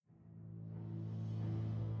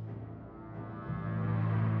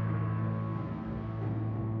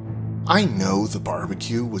I know the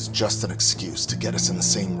barbecue was just an excuse to get us in the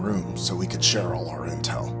same room so we could share all our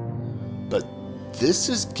intel. But this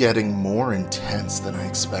is getting more intense than I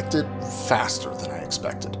expected, faster than I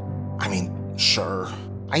expected. I mean, sure,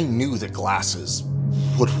 I knew that Glasses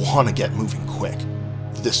would want to get moving quick.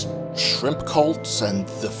 This shrimp cult and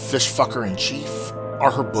the fish fucker in chief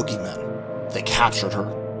are her boogeymen. They captured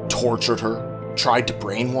her, tortured her, tried to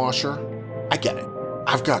brainwash her. I get it.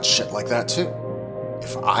 I've got shit like that too.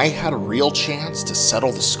 If I had a real chance to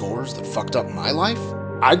settle the scores that fucked up my life,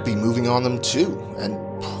 I'd be moving on them too, and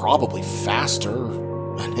probably faster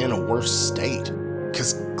and in a worse state.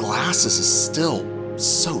 'Cause Glasses is still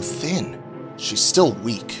so thin. She's still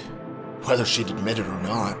weak, whether she'd admit it or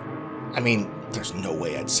not. I mean, there's no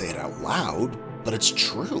way I'd say it out loud, but it's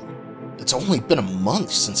true. It's only been a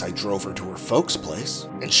month since I drove her to her folks' place,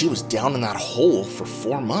 and she was down in that hole for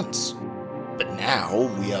 4 months. But now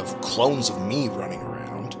we have clones of me running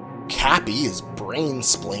around. Cappy is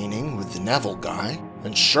brain-splaining with the Neville guy,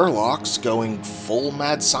 and Sherlock's going full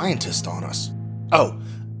mad scientist on us. Oh,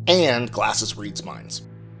 and Glasses reads minds.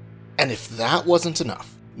 And if that wasn't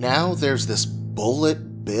enough, now there's this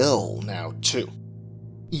Bullet Bill now too.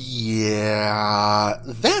 Yeah,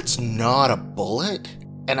 that's not a bullet,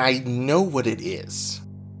 and I know what it is.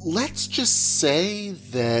 Let's just say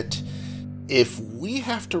that if we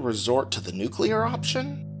have to resort to the nuclear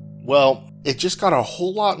option, well, it just got a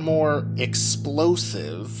whole lot more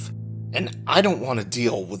explosive, and I don't want to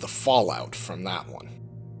deal with the fallout from that one.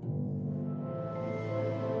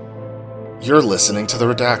 You're listening to the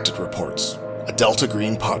Redacted Reports, a Delta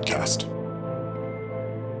Green podcast.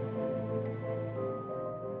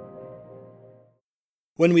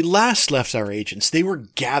 When we last left our agents, they were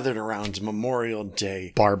gathered around Memorial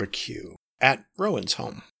Day barbecue at Rowan's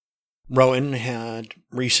home. Rowan had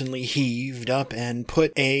recently heaved up and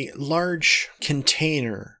put a large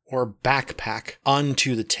container or backpack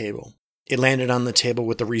onto the table. It landed on the table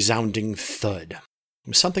with a resounding thud. It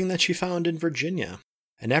was something that she found in Virginia,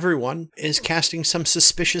 and everyone is casting some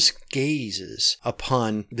suspicious gazes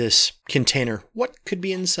upon this container. What could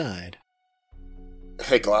be inside?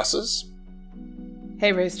 Hey, Glasses?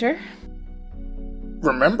 Hey, Rooster.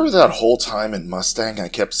 Remember that whole time in Mustang I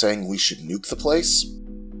kept saying we should nuke the place?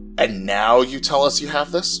 And now you tell us you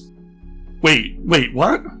have this? Wait,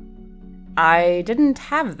 what? I didn't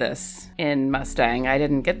have this in Mustang. I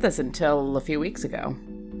didn't get this until a few weeks ago.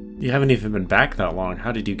 You haven't even been back that long.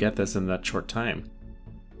 How did you get this in that short time?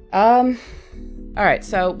 Alright,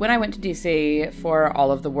 so when I went to DC for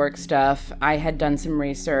all of the work stuff, I had done some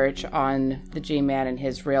research on the G-Man and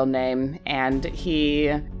his real name, and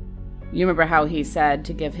you remember how he said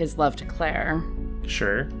to give his love to Claire?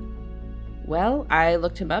 Sure. Well, I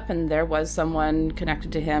looked him up, and there was someone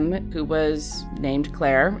connected to him who was named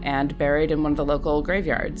Claire and buried in one of the local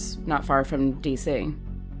graveyards, not far from DC.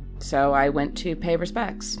 So I went to pay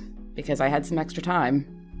respects, because I had some extra time.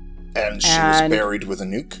 And she was buried with a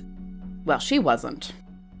nuke? Well, she wasn't.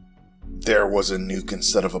 There was a nuke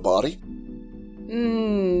instead of a body?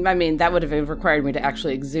 I mean, that would have required me to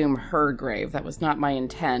actually exhume her grave. That was not my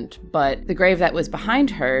intent. But the grave that was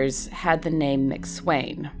behind hers had the name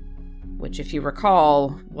McSwain, which, if you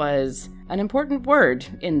recall, was an important word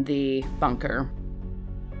in the bunker.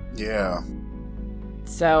 Yeah.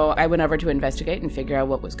 So I went over to investigate and figure out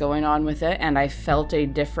what was going on with it, and I felt a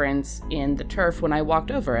difference in the turf when I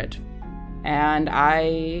walked over it. And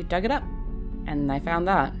I dug it up, and I found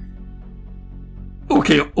that.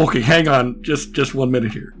 Okay, hang on. Just 1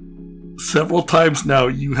 minute here. Several times now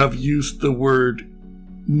you have used the word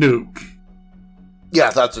nuke. Yeah,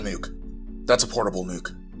 that's a nuke. That's a portable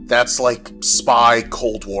nuke. That's like spy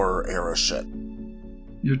Cold War era shit.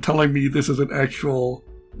 You're telling me this is an actual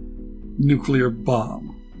nuclear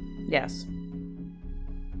bomb? Yes.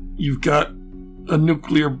 You've got a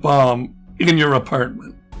nuclear bomb in your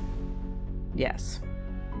apartment? Yes.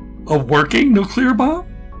 A working nuclear bomb?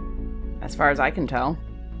 As far as I can tell.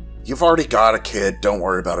 You've already got a kid. Don't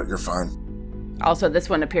worry about it. You're fine. Also, this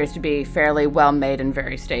one appears to be fairly well made and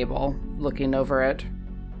very stable, looking over it.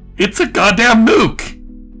 It's a goddamn nuke!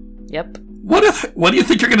 Yep. What do you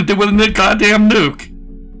think you're gonna do with a goddamn nuke?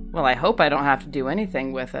 Well, I hope I don't have to do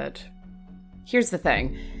anything with it. Here's the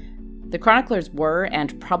thing. The chroniclers were,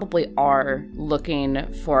 and probably are,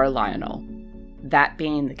 looking for Lionel. That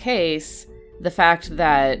being the case, the fact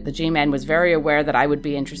that the G-Man was very aware that I would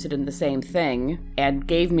be interested in the same thing, and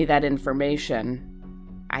gave me that information,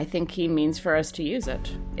 I think he means for us to use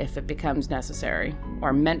it, if it becomes necessary.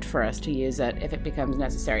 Or meant for us to use it, if it becomes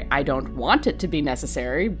necessary. I don't want it to be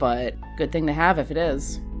necessary, but good thing to have if it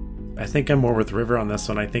is. I think I'm more with River on this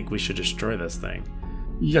one. I think we should destroy this thing.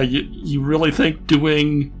 Yeah, you really think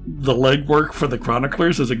doing the legwork for the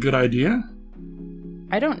Chroniclers is a good idea?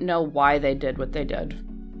 I don't know why they did what they did.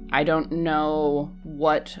 I don't know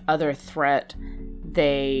what other threat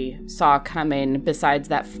they saw coming besides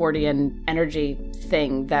that Fortean energy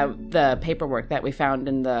thing, that the paperwork that we found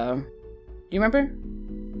in the... Do you remember?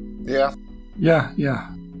 Yeah. Yeah.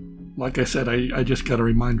 Like I said, I just got a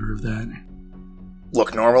reminder of that.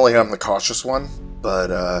 Look, normally I'm the cautious one,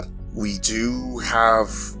 but we do have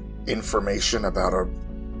information about a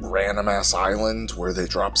random-ass island where they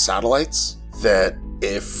drop satellites that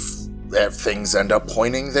if things end up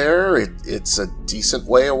pointing there, it's a decent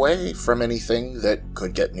way away from anything that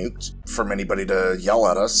could get nuked. From anybody to yell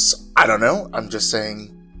at us, I don't know. I'm just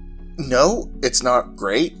saying, no, it's not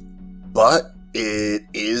great, but it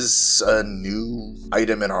is a new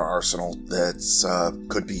item in our arsenal that's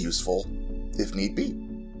could be useful if need be.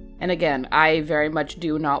 And again, I very much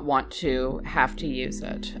do not want to have to use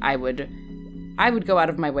it. I would go out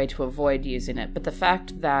of my way to avoid using it, but the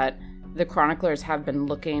fact that the Chroniclers have been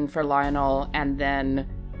looking for Lionel and then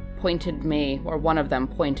pointed me, or one of them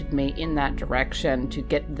pointed me in that direction to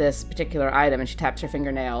get this particular item, and she taps her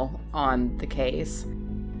fingernail on the case.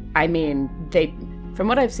 I mean, from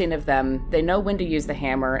what I've seen of them, they know when to use the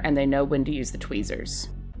hammer and they know when to use the tweezers.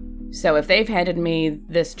 So if they've handed me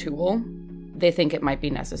this tool, they think it might be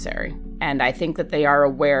necessary. And I think that they are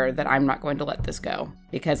aware that I'm not going to let this go,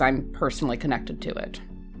 because I'm personally connected to it.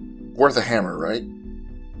 We're the hammer, right?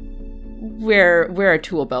 We're a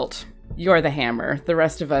tool belt. You're the hammer. The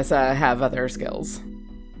rest of us have other skills.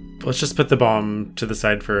 Let's just put the bomb to the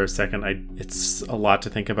side for a second. It's a lot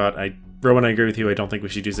to think about. Rowan, I agree with you. I don't think we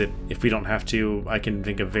should use it. If we don't have to, I can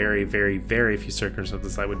think of very, very, very few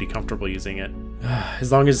circumstances I would be comfortable using it.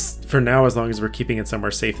 As long as we're keeping it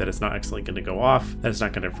somewhere safe, that it's not accidentally going to go off, that it's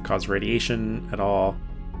not going to cause radiation at all.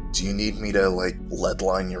 Do you need me to, lead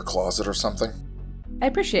line your closet or something? I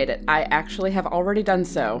appreciate it. I actually have already done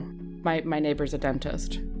so. My neighbor's a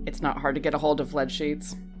dentist. It's not hard to get a hold of lead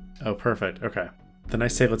sheets. Oh, perfect. Okay. Then I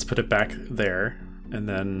say let's put it back there, and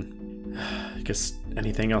then I guess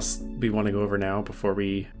anything else we want to go over now before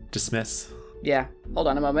we dismiss? Yeah, hold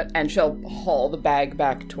on a moment, and she'll haul the bag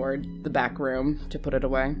back toward the back room to put it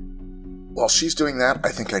away. While she's doing that, I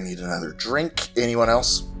think I need another drink. Anyone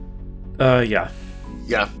else? Yeah.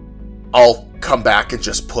 Yeah. I'll come back and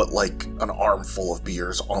just put, an armful of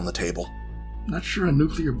beers on the table. Not sure a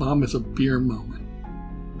nuclear bomb is a beer moment.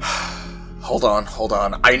 Hold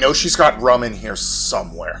on. I know she's got rum in here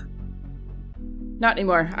somewhere. Not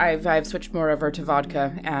anymore. I've switched more over to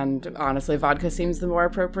vodka, and honestly, vodka seems the more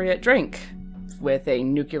appropriate drink with a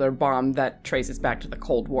nuclear bomb that traces back to the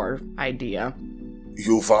Cold War idea.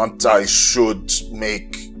 You want I should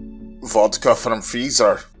make vodka from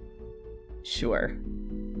freezer? Sure.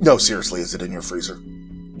 No, seriously, is it in your freezer?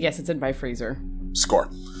 Yes, it's in my freezer. Score.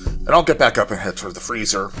 And I'll get back up and head toward the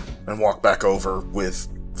freezer and walk back over with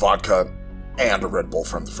vodka and a Red Bull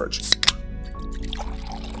from the fridge.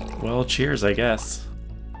 Well, cheers, I guess.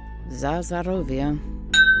 Zazarovia.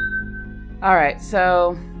 Alright,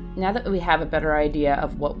 so now that we have a better idea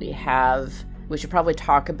of what we have, we should probably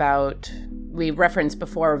talk about... We referenced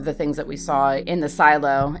before the things that we saw in the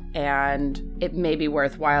silo, and it may be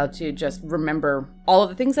worthwhile to just remember all of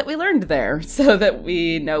the things that we learned there so that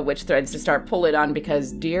we know which threads to start pulling on,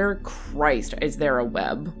 because dear Christ, is there a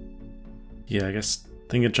web? Yeah, I guess the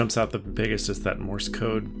thing that jumps out the biggest is that Morse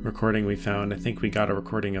code recording we found. I think we got a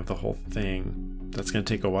recording of the whole thing. That's going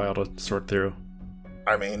to take a while to sort through.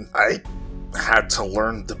 I mean, I had to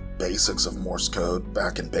learn the basics of Morse code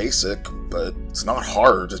back in BASIC, but it's not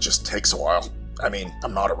hard, it just takes a while. I mean,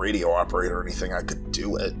 I'm not a radio operator or anything, I could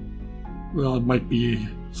do it. Well, it might be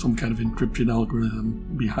some kind of encryption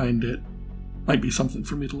algorithm behind it. Might be something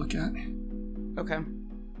for me to look at. Okay.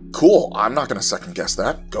 Cool, I'm not gonna second guess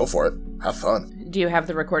that. Go for it. Have fun. Do you have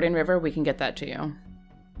the recording, River? We can get that to you.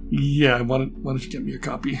 Yeah, why don't you get me a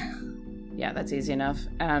copy? Yeah, that's easy enough.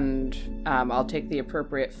 And I'll take the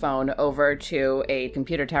appropriate phone over to a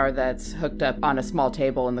computer tower that's hooked up on a small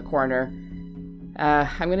table in the corner.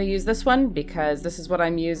 I'm going to use this one because this is what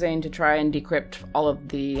I'm using to try and decrypt all of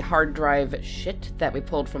the hard drive shit that we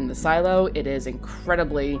pulled from the silo. It is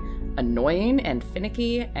incredibly annoying and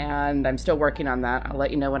finicky, and I'm still working on that. I'll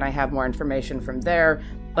let you know when I have more information from there,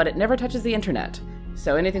 but it never touches the internet.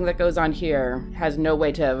 So anything that goes on here has no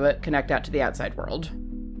way to connect out to the outside world.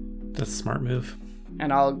 That's a smart move.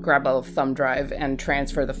 And I'll grab a thumb drive and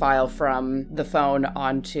transfer the file from the phone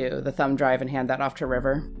onto the thumb drive and hand that off to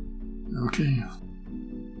River. Okay.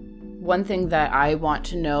 One thing that I want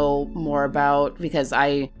to know more about, because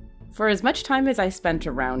for as much time as I spent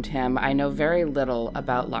around him, I know very little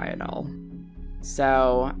about Lionel.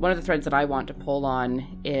 So one of the threads that I want to pull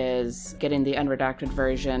on is getting the unredacted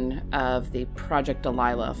version of the Project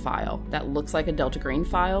Delilah file. That looks like a Delta Green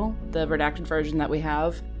file, the redacted version that we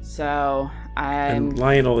have. So And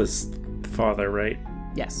Lionel is father, right?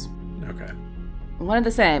 Yes. Okay. One and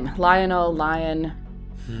the same. Lionel, Lion,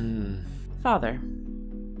 father.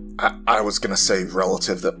 I was gonna say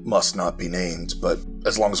relative that must not be named, but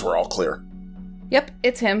as long as we're all clear. Yep,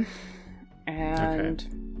 it's him. And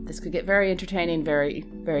this could get very entertaining very,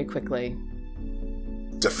 very quickly.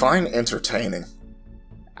 Define entertaining.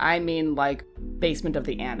 I mean, like, basement of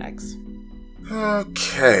the annex.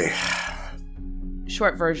 Okay.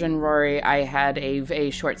 Short version, Rory, I had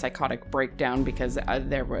a short psychotic breakdown because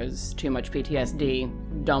there was too much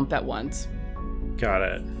PTSD. Dump at once. Got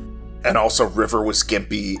it. And also River was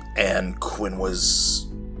gimpy and Quinn was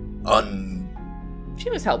She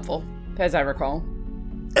was helpful, as I recall.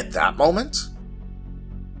 At that moment?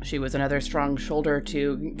 She was another strong shoulder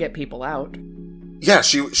to get people out. Yeah,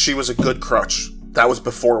 she was a good crutch. That was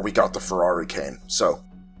before we got the Ferrari cane, so...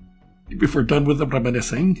 If we're done with the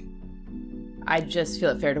reminiscing... I just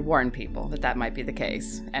feel it fair to warn people that might be the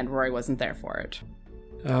case, and Rory wasn't there for it.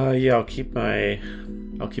 Yeah, I'll keep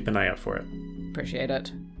an eye out for it. Appreciate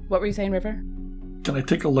it. What were you saying, River? Can I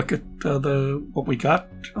take a look at what we got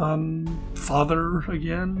on Father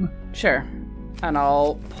again? Sure. And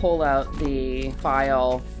I'll pull out the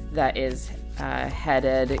file that is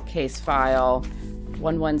headed case file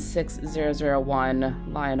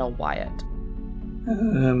 116001 Lionel Wyatt.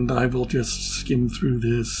 And I will just skim through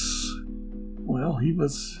this. Well, he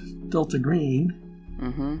was Delta Green.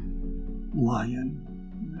 Mm-hmm.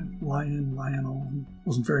 Lionel.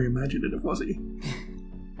 Wasn't very imaginative, was he?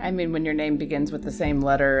 I mean, when your name begins with the same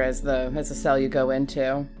letter as the cell you go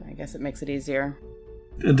into, I guess it makes it easier.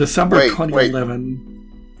 In December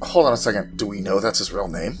 2011... Hold on a second. Do we know that's his real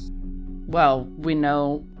name? Well, we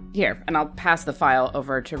know... Here, and I'll pass the file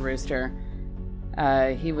over to Rooster.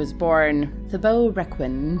 He was born Thibaut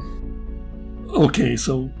Requin. Okay,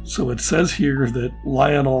 so it says here that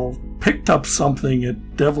Lionel picked up something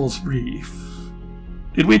at Devil's Reef.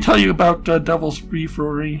 Did we tell you about Devil's Reef,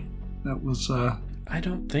 Rory? That was... I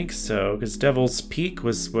don't think so, because Devil's Peak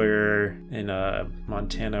was where in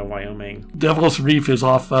Montana, Wyoming. Devil's Reef is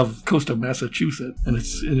off of coast of Massachusetts, and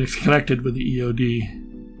it's connected with the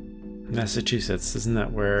EOD. Massachusetts, isn't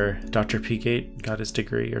that where Dr. Peagate got his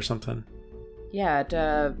degree or something? Yeah, at,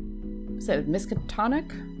 is it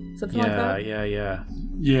Miskatonic? Something like that? Yeah.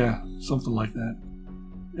 Yeah, something like that.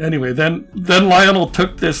 Anyway, then Lionel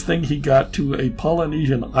took this thing he got to a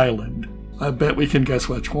Polynesian island. I bet we can guess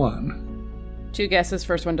which one. 2 guesses,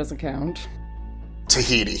 first one doesn't count.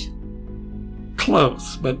 Tahiti.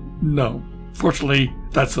 Close, but no. Fortunately,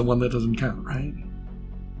 that's the one that doesn't count, right?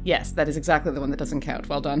 Yes, that is exactly the one that doesn't count.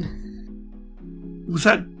 Well done. Was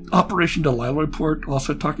that Operation Delilah report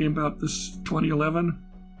also talking about this 2011?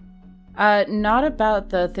 Not about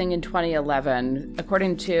the thing in 2011.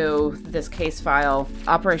 According to this case file,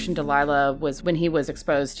 Operation Delilah was when he was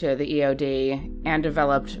exposed to the EOD and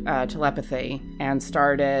developed telepathy and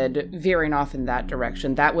started veering off in that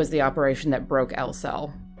direction. That was the operation that broke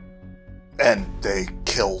L-Cell. And they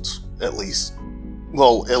killed at least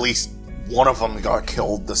one of them got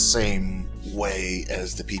killed the same way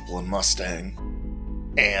as the people in Mustang.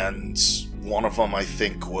 And one of them, I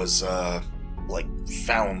think, was,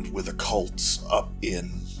 found with a cult up in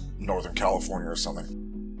Northern California or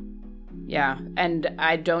something. Yeah, and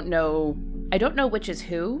I don't know which is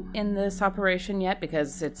who in this operation yet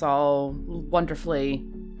because it's all wonderfully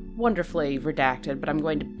redacted, but I'm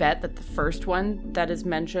going to bet that the first one that is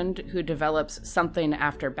mentioned, who develops something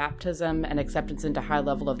after baptism and acceptance into high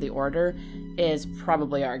level of the order, is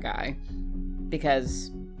probably our guy,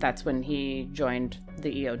 because that's when he joined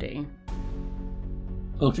the EOD.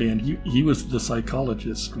 Okay, and he was the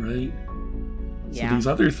psychologist, right? Yeah. So these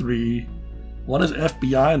other 3, one is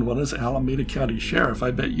FBI and one is Alameda County Sheriff.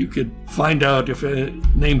 I bet you could find out if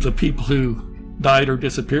names of people who died or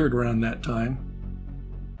disappeared around that time.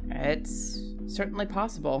 It's certainly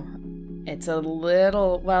possible. It's a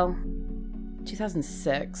little,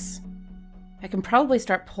 2006. I can probably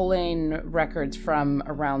start pulling records from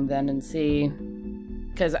around then and see,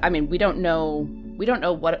 because, I mean, we don't know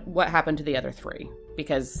what happened to the other 3,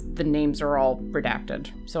 because the names are all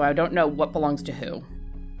redacted, so I don't know what belongs to who,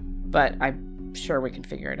 but I'm sure we can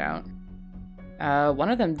figure it out. One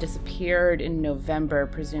of them disappeared in November,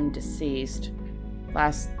 presumed deceased.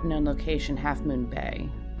 Last known location, Half Moon Bay.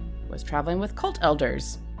 Was traveling with cult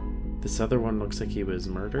elders. This other one looks like he was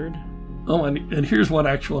murdered. Oh, and here's one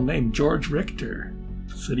actual name, George Richter.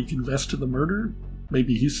 Said he confessed to the murder?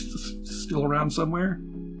 Maybe he's still around somewhere?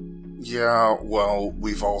 Yeah, well,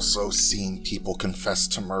 we've also seen people confess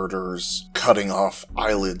to murders, cutting off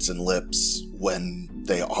eyelids and lips when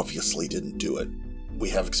they obviously didn't do it. We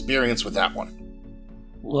have experience with that one.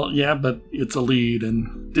 Well, yeah, but it's a lead,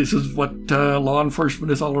 and this is what law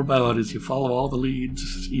enforcement is all about, is you follow all the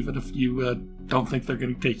leads, even if you don't think they're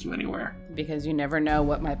going to take you anywhere. Because you never know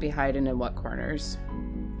what might be hiding in what corners.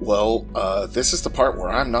 Well, this is the part where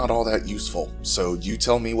I'm not all that useful, so you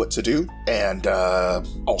tell me what to do, and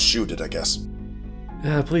I'll shoot it, I guess.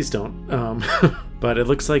 Please don't. But it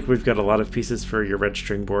looks like we've got a lot of pieces for your red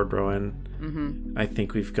string board, Rowan. Mm-hmm. I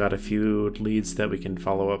think we've got a few leads that we can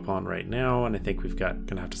follow up on right now, and I think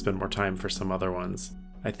gonna have to spend more time for some other ones.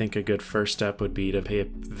 I think a good first step would be to pay a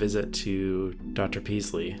visit to Dr.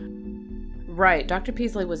 Peasley. Right, Dr.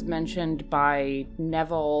 Peasley was mentioned by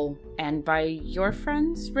Neville and by your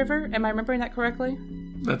friends, River? Am I remembering that correctly?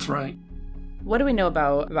 That's right. What do we know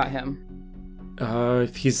about him?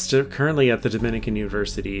 He's currently at the Dominican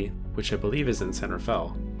University, which I believe is in San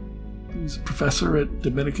Rafael. He's a professor at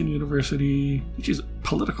Dominican University, which is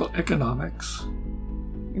political economics.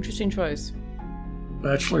 Interesting choice.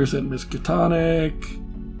 Bachelor's at Miskatonic,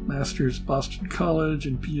 Master's Boston College,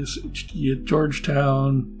 and PhD at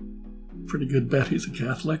Georgetown. Pretty good bet he's a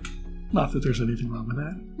Catholic. Not that there's anything wrong with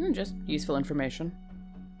that. Just useful information.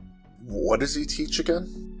 What does he teach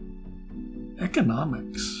again?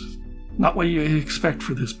 Economics. Not what you expect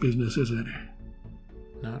for this business, is it?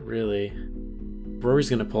 Not really. Rory's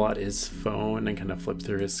going to pull out his phone and kind of flip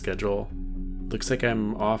through his schedule. Looks like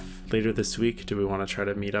I'm off later this week. Do we want to try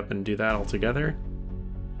to meet up and do that all together?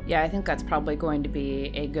 Yeah, I think that's probably going to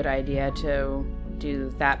be a good idea to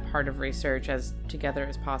do that part of research as together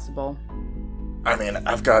as possible. I mean,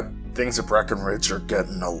 I've got things at Breckenridge are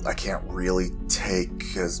getting I can't really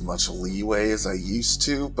take as much leeway as I used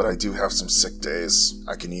to, but I do have some sick days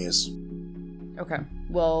I can use. Okay.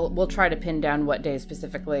 Well, we'll try to pin down what day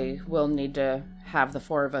specifically we'll need to have the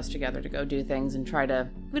four of us together to go do things and try to...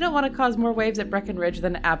 We don't want to cause more waves at Breckenridge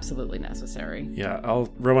than absolutely necessary. Yeah,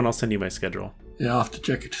 Rowan, I'll send you my schedule. Yeah, I'll have to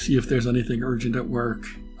check it to see if there's anything urgent at work.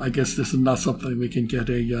 I guess this is not something we can get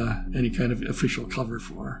any kind of official cover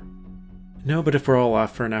for. No, but if we're all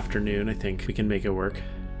off for an afternoon, I think we can make it work.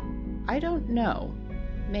 I don't know.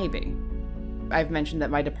 Maybe. I've mentioned that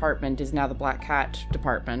my department is now the Black Cat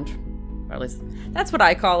department. Or at least, that's what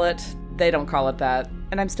I call it. They don't call it that.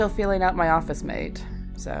 And I'm still feeling out my office mate.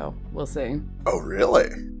 So, we'll see. Oh, really?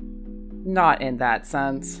 Not in that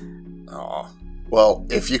sense. Aw. Well,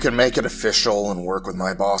 if you can make it official and work with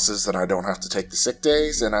my bosses, then I don't have to take the sick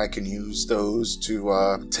days, and I can use those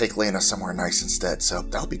to take Lena somewhere nice instead, so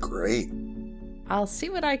that'll be great. I'll see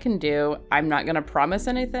what I can do. I'm not going to promise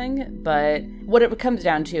anything, but what it comes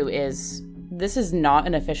down to is this is not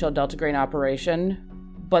an official Delta Green operation,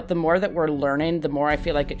 but the more that we're learning, the more I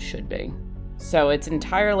feel like it should be. So it's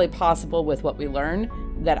entirely possible with what we learn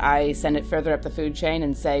that I send it further up the food chain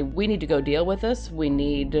and say, we need to go deal with this. We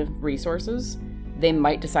need resources. They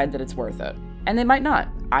might decide that it's worth it. And they might not.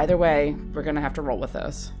 Either way, we're going to have to roll with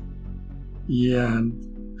this. Yeah,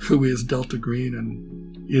 and who is Delta Green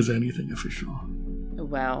and is anything official?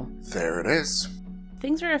 Well, there it is.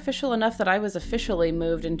 Things are official enough that I was officially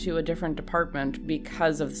moved into a different department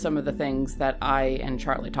because of some of the things that I and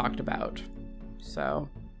Charlie talked about. So,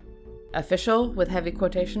 official with heavy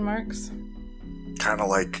quotation marks? Kind of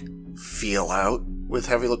like feel out with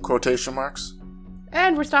heavy quotation marks?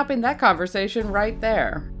 And we're stopping that conversation right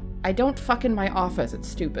there. I don't fuck in my office, it's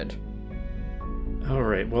stupid.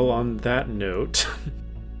 Alright, well on that note...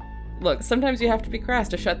 Look, sometimes you have to be crass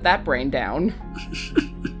to shut that brain down.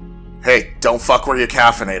 Hey, don't fuck where you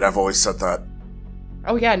caffeinate, I've always said that.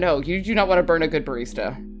 Oh yeah, no, you do not want to burn a good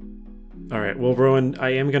barista. Alright, well Rowan,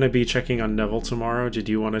 I am going to be checking on Neville tomorrow. Did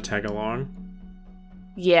you want to tag along?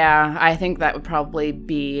 Yeah, I think that would probably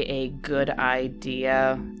be a good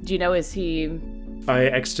idea. Do you know, is he... I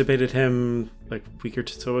extubated him like a week or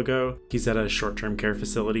so ago. He's at a short-term care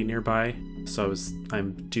facility nearby, so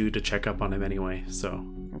I'm due to check up on him anyway, so...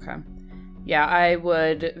 Okay. Yeah, I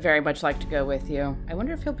would very much like to go with you. I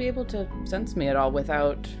wonder if he'll be able to sense me at all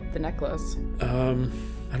without the necklace. I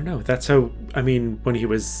don't know. That's how, when he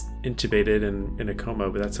was intubated and in a coma,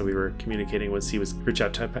 but that's how we were communicating, was he was reach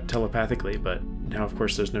out telepathically, but now, of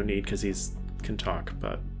course, there's no need because he can talk,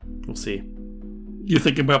 but we'll see. You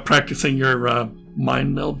thinking about practicing your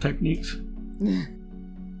mind meld techniques?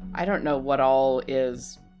 I don't know what all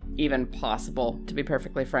is even possible, to be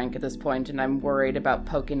perfectly frank at this point, and I'm worried about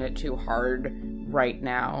poking it too hard right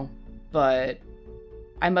now. But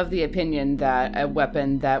I'm of the opinion that a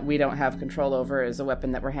weapon that we don't have control over is a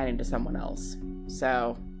weapon that we're handing to someone else.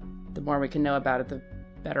 So the more we can know about it, the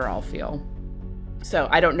better I'll feel. So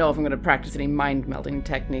I don't know if I'm going to practice any mind-melding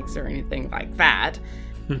techniques or anything like that.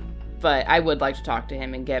 But I would like to talk to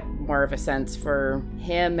him and get more of a sense for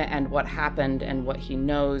him and what happened and what he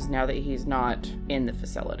knows now that he's not in the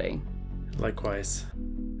facility. Likewise.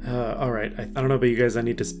 All right. I don't know about you guys. I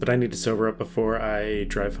need to sober up before I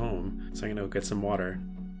drive home, so I'm gonna go get some water.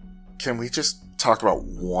 Can we just talk about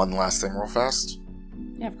one last thing real fast?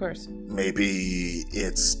 Yeah, of course. Maybe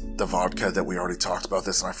it's the vodka that we already talked about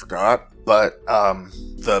this and I forgot. But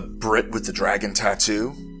the Brit with the dragon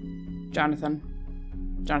tattoo. Jonathan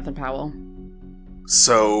Powell.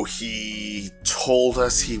 So he told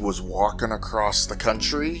us he was walking across the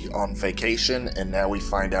country on vacation, and now we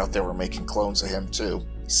find out they were making clones of him too.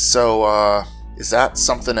 So, is that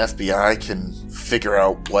something FBI can figure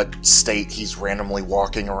out what state he's randomly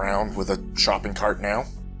walking around with a shopping cart now?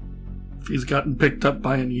 If he's gotten picked up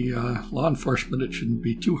by any law enforcement, it shouldn't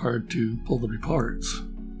be too hard to pull the reports.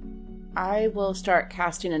 I will start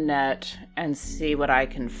casting a net and see what I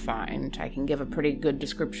can find. I can give a pretty good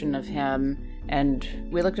description of him, and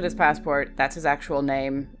we looked at his passport. That's his actual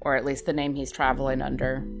name, or at least the name he's traveling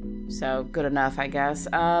under. So, good enough, I guess.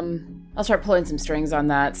 I'll start pulling some strings on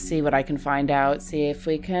that, see what I can find out, see if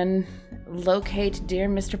we can locate dear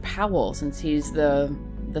Mr. Powell, since he's the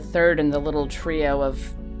third in the little trio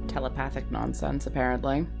of telepathic nonsense,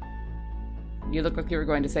 apparently. You look like you were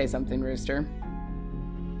going to say something, Rooster.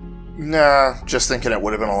 Nah, just thinking it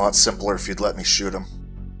would have been a lot simpler if you'd let me shoot him.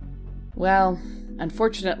 Well,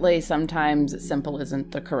 unfortunately, sometimes simple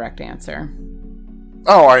isn't the correct answer.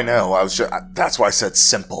 Oh, I know. That's why I said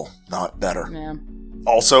simple, not better. Yeah.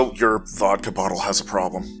 Also, your vodka bottle has a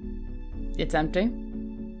problem. It's empty?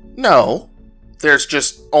 No. There's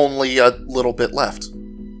just only a little bit left.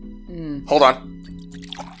 Hold on.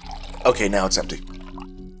 Okay, now it's empty.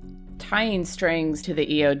 Tying strings to the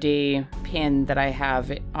EOD pin that I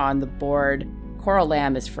have on the board, Coral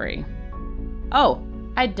Lamb is free. Oh,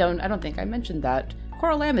 I don't think I mentioned that.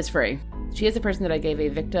 Coral Lamb is free. She is the person that I gave a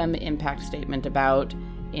victim impact statement about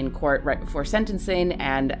in court right before sentencing,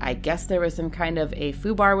 and I guess there was some kind of a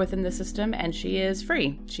foobar within the system, and she is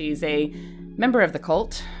free. She's a member of the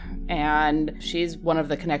cult, and she's one of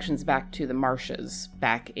the connections back to the Marshes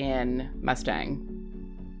back in Mustang.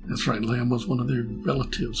 That's right, Lamb was one of their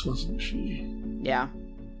relatives, wasn't she? Yeah,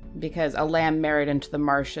 because a Lamb married into the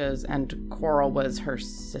Marshes, and Coral was her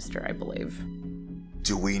sister, I believe.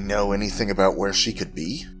 Do we know anything about where she could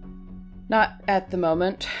be? Not at the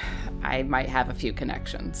moment. I might have a few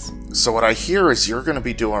connections. So what I hear is you're going to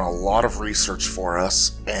be doing a lot of research for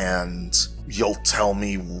us, and you'll tell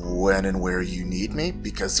me when and where you need me,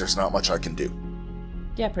 because there's not much I can do.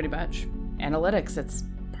 Yeah, pretty much. Analytics, it's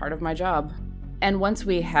part of my job. And once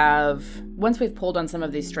we've pulled on some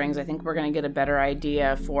of these strings, I think we're going to get a better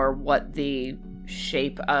idea for what the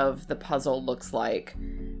shape of the puzzle looks like.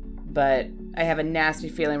 But I have a nasty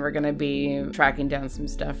feeling we're going to be tracking down some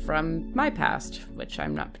stuff from my past, which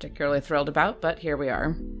I'm not particularly thrilled about, but here we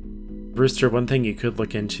are. Rooster, one thing you could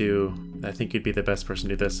look into, I think you'd be the best person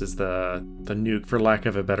to do this, is the nuke, for lack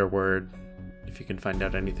of a better word. If you can find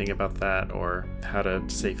out anything about that, or how to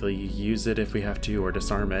safely use it if we have to, or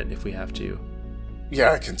disarm it if we have to.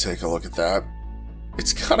 Yeah, I can take a look at that.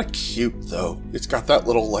 It's kind of cute, though. It's got that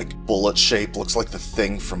little, bullet shape, looks like the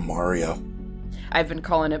thing from Mario. I've been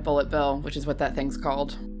calling it Bullet Bill, which is what that thing's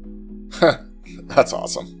called. That's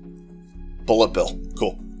awesome. Bullet Bill.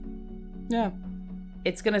 Cool. Yeah.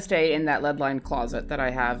 It's going to stay in that lead-lined closet that I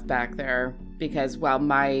have back there, because while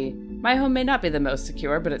my home may not be the most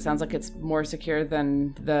secure, but it sounds like it's more secure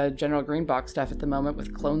than the General Green Box stuff at the moment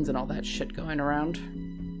with clones and all that shit going around.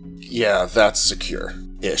 Yeah, that's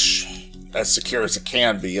secure-ish. As secure as it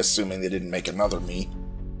can be, assuming they didn't make another me.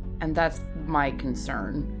 And that's my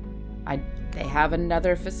concern. They have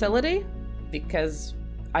another facility? Because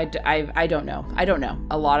I don't know. I don't know.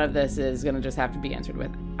 A lot of this is going to just have to be answered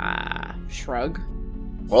with, shrug.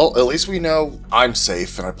 Well, at least we know I'm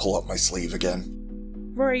safe, and I pull up my sleeve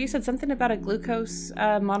again. Rory, you said something about a glucose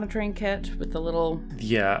monitoring kit with the little...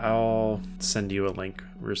 Yeah, I'll send you a link,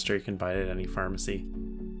 Rooster. You can buy it at any pharmacy.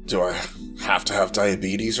 Do I have to have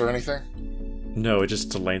diabetes or anything? No,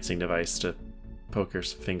 just a lancing device to poke your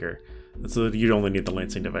finger. So you only need the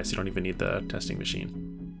lancing device. You don't even need the testing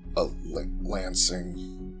machine. A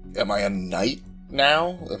lancing... Am I a knight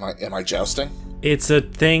now? Am I jousting? It's a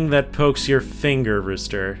thing that pokes your finger,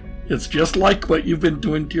 Rooster. It's just like what you've been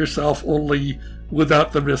doing to yourself, only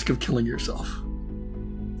without the risk of killing yourself.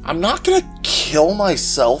 I'm not gonna kill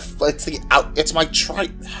myself. It's my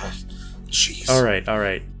Jeez. All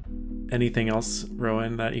right. Anything else,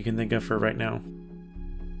 Rowan, that you can think of for right now?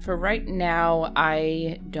 For right now,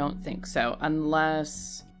 I don't think so.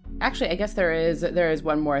 Unless Actually, I guess there is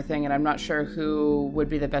one more thing, and I'm not sure who would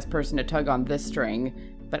be the best person to tug on this string,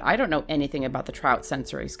 but I don't know anything about the Trout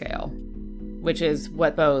sensory scale, which is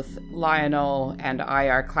what both Lionel and I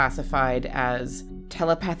are classified as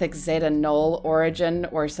telepathic zeta null origin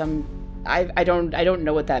or some... I don't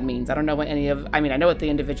know what that means. I don't know what I know what the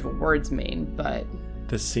individual words mean, but...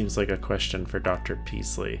 This seems like a question for Dr.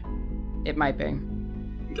 Peasley. It might be.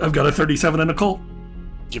 I've got a 37 in occult.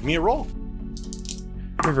 Give me a roll.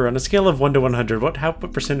 River, on a scale of 1 to 100,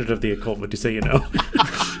 what percentage of the occult would you say you know?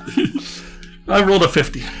 I rolled a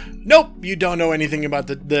 50. Nope, you don't know anything about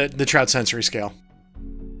the Trout sensory scale.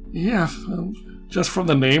 Yeah, just from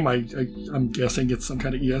the name, I'm guessing it's some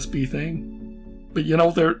kind of ESP thing. But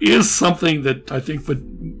there is something that I think would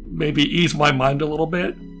maybe ease my mind a little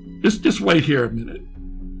bit. Just wait here a minute.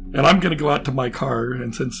 And I'm going to go out to my car,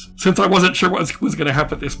 and since I wasn't sure what was going to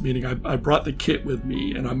happen at this meeting, I brought the kit with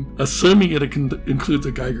me, and I'm assuming it includes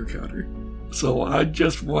a Geiger counter. So I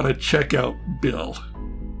just want to check out Bill.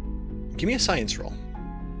 Give me a science roll.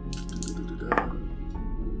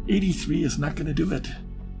 83 is not going to do it.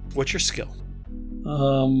 What's your skill?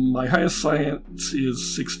 My highest science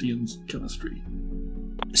is 60 in chemistry.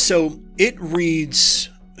 So it reads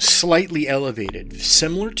slightly elevated,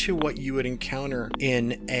 similar to what you would encounter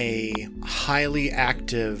in a highly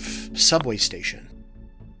active subway station.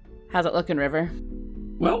 How's it looking, River?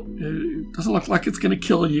 Well, it doesn't look like it's going to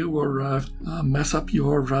kill you or mess up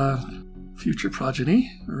your future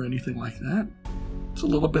progeny or anything like that. It's a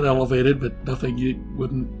little bit elevated, but nothing you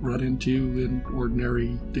wouldn't run into in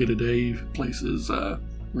ordinary day-to-day places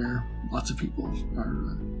where lots of people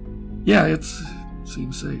are. Yeah, it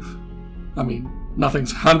seems safe. I mean,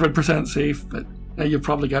 nothing's 100% safe, but you've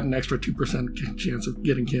probably got an extra 2% chance of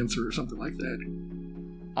getting cancer or something like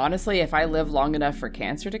that. Honestly, if I live long enough for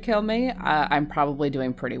cancer to kill me, I'm probably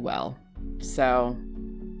doing pretty well. So,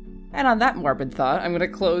 and on that morbid thought, I'm going to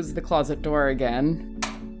close the closet door again.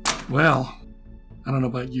 Well, I don't know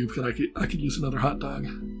about you, but I could use another hot dog.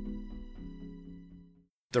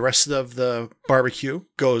 The rest of the barbecue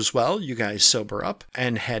goes well. You guys sober up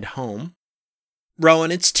and head home.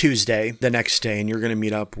 Rowan, it's Tuesday, the next day, and you're going to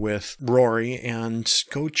meet up with Rory and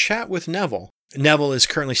go chat with Neville. Neville is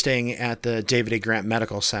currently staying at the David A. Grant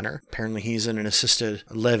Medical Center. Apparently he's in an assisted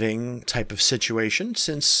living type of situation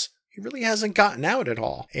since he really hasn't gotten out at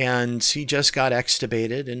all. And he just got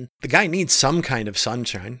extubated, and the guy needs some kind of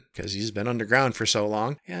sunshine because he's been underground for so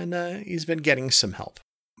long, and he's been getting some help.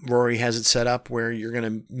 Rory has it set up where you're going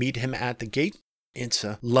to meet him at the gate. It's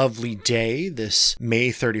a lovely day, this May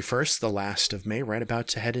 31st, the last of May, right about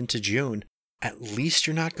to head into June. At least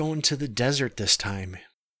you're not going to the desert this time.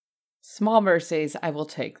 Small mercies, I will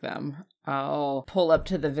take them. I'll pull up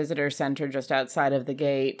to the visitor center just outside of the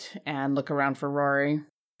gate and look around for Rory.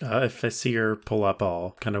 If I see her pull up,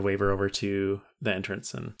 I'll kind of wave her over to the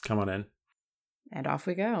entrance and come on in. And off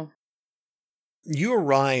we go. You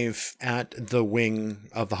arrive at the wing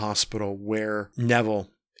of the hospital where Neville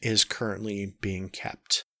is currently being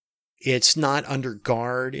kept. It's not under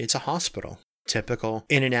guard, it's a hospital. Typical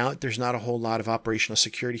in and out, there's not a whole lot of operational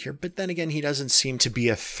security here, but then again, he doesn't seem to be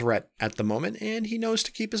a threat at the moment, and he knows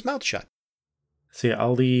to keep his mouth shut. So yeah,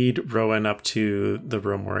 I'll lead Rowan up to the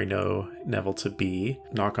room where I know Neville to be,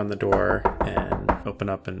 knock on the door, and open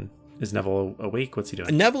up. And is Neville awake? What's he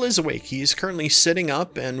doing? Neville is awake. He's currently sitting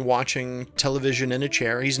up and watching television in a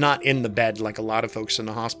chair. He's not in the bed like a lot of folks in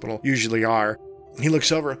the hospital usually are. He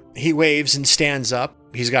looks over, he waves and stands up.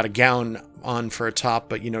 He's got a gown on for a top,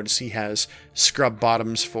 but you notice he has scrub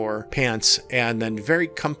bottoms for pants and then very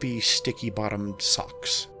comfy, sticky bottomed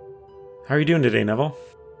socks. How are you doing today, Neville?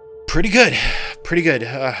 Pretty good. Pretty good.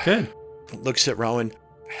 Good. Looks at Rowan.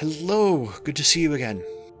 Hello. Good to see you again.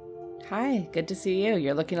 Hi. Good to see you.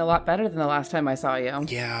 You're looking a lot better than the last time I saw you.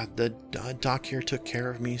 Yeah, the doc here took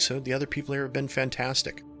care of me, so the other people here have been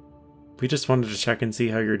fantastic. We just wanted to check and see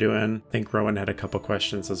how you're doing. I think Rowan had a couple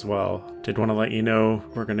questions as well. Did want to let you know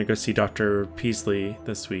we're going to go see Dr. Peasley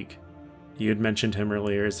this week. You had mentioned him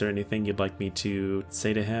earlier. Is there anything you'd like me to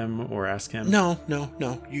say to him or ask him? No.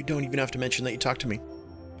 You don't even have to mention that you talked to me.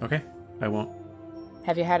 Okay, I won't.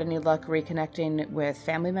 Have you had any luck reconnecting with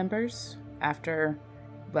family members after,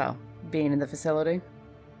 well, being in the facility?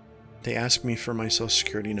 They asked me for my social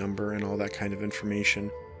security number and all that kind of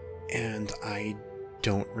information, and I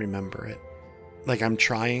don't remember it. Like, I'm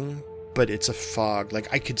trying, but it's a fog.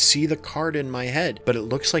 Like, I could see the card in my head, but it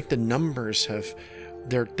looks like the numbers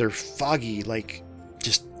they're foggy. Like,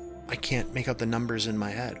 just, I can't make out the numbers in my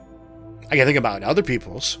head. I can think about other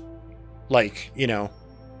people's. Like,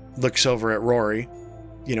 looks over at Rory,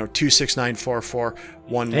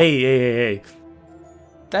 2694411. Hey.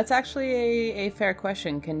 That's actually a fair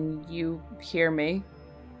question. Can you hear me?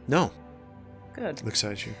 No. Good. Looks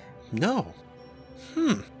at you. No.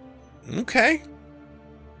 Okay.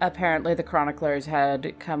 Apparently the chroniclers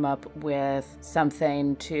had come up with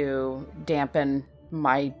something to dampen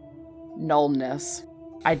my nullness.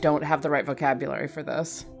 I don't have the right vocabulary for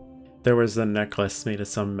this. There was a necklace made of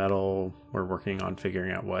some metal. We're working on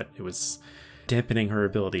figuring out what. It was dampening her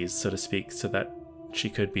abilities, so to speak, so that she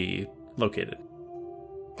could be located.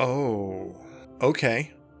 Oh,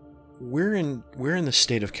 okay. We're in the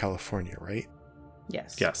state of California, right?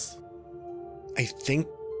 Yes. Yes. I think...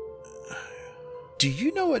 Do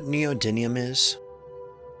you know what neodymium is?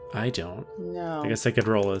 I don't. No. I guess I could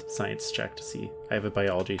roll a science check to see. I have a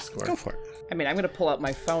biology score. Go for it. I mean, I'm going to pull out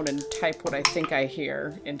my phone and type what I think I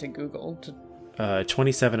hear into Google.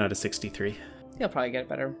 27 out of 63. You'll probably get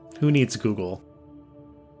better. Who needs Google?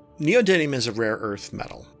 Neodymium is a rare earth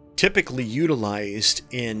metal, typically utilized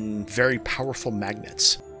in very powerful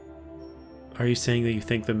magnets. Are you saying that you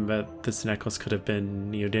think that this necklace could have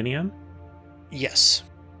been neodymium? Yes.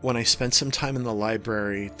 When I spent some time in the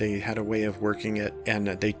library, they had a way of working it, and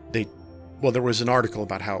there was an article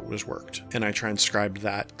about how it was worked, and I transcribed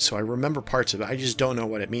that, so I remember parts of it. I just don't know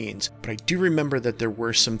what it means. But I do remember that there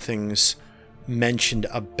were some things mentioned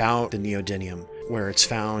about the neodymium, where it's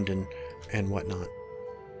found and whatnot.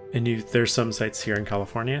 And there's some sites here in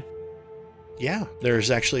California? Yeah, there's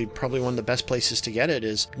actually probably one of the best places to get it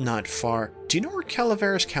is not far. Do you know where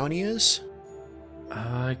Calaveras County is?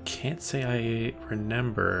 I can't say I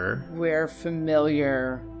remember. We're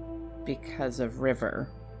familiar because of River.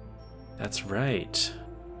 That's right.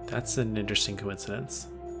 That's an interesting coincidence.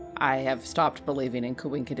 I have stopped believing in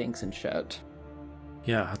coinkydinks and shit.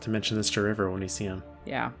 Yeah, I'll have to mention this to River when we see him.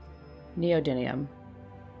 Yeah. Neodymium.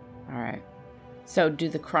 Alright. So do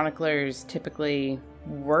the chroniclers typically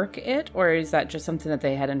work it, or is that just something that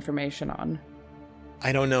they had information on?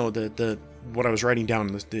 I don't know. What I was writing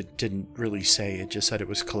down, it didn't really say. It just said it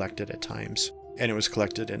was collected at times. And it was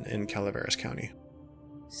collected in Calaveras County.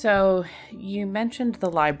 So, you mentioned the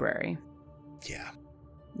library. Yeah.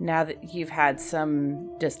 Now that you've had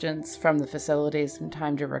some distance from the facilities and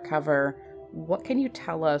time to recover, what can you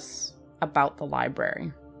tell us about the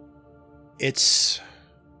library? It's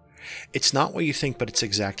not what you think, but it's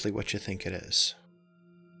exactly what you think it is.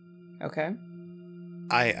 Okay.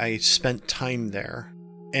 I spent time there,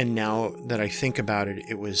 and now that I think about it,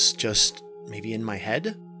 it was just maybe in my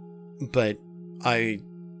head, but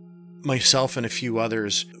myself and a few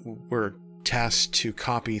others were tasked to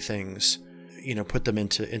copy things, put them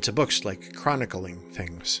into books, like chronicling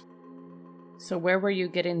things. So where were you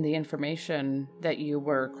getting the information that you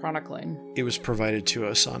were chronicling? It was provided to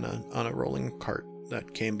us on a rolling cart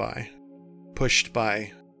that came by, pushed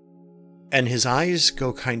by, and his eyes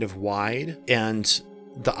go kind of wide, and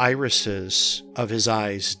the irises of his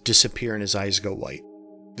eyes disappear and his eyes go white.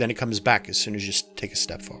 Then it comes back as soon as you take a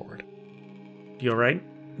step forward. You alright,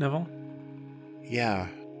 Neville? Yeah.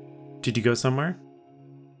 Did you go somewhere?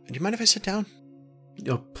 Do you mind if I sit down?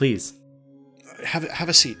 Oh, please. Have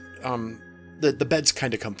a seat. The bed's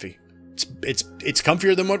kind of comfy. It's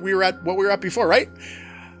comfier than what we were at before, right?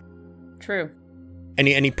 True. And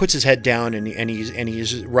he puts his head down and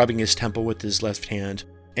he's rubbing his temple with his left hand,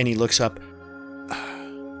 and he looks up.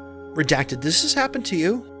 Redacted, this has happened to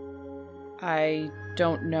you? I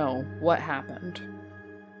don't know what happened.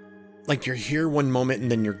 Like you're here one moment and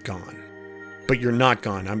then you're gone. But you're not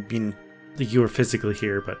gone. You were physically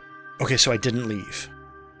here, but... Okay, so I didn't leave.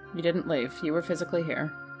 You didn't leave. You were physically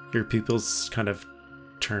here. Your pupils kind of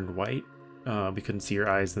turned white. We couldn't see your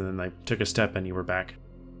eyes, and then I took a step and you were back.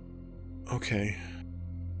 Okay.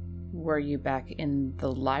 Were you back in the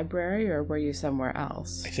library, or were you somewhere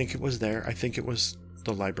else? I think it was there. I think it was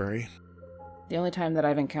the library. The only time that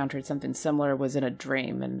I've encountered something similar was in a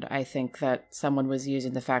dream, and I think that someone was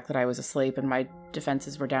using the fact that I was asleep and my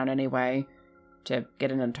defenses were down anyway to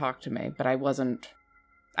get in and talk to me, but I was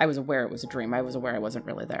aware it was a dream. I was aware I wasn't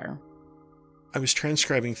really there. I was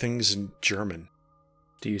transcribing things in German.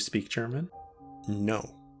 Do you speak German?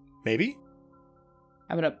 No. Maybe?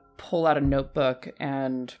 I'm going to pull out a notebook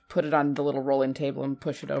and put it on the little rolling table and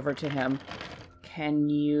push it over to him. Can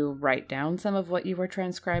you write down some of what you were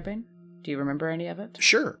transcribing? Do you remember any of it?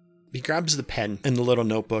 Sure. He grabs the pen and the little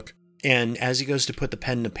notebook, and as he goes to put the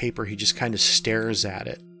pen to paper, he just kind of stares at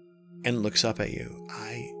it and looks up at you.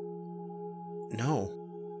 No.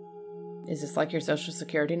 Is this like your social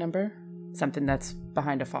security number? Something that's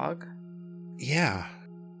behind a fog? Yeah.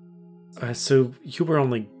 So you were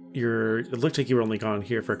it looked like you were only gone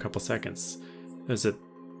here for a couple seconds. Is it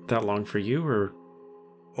that long for you, or?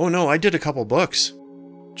 Oh no, I did a couple books.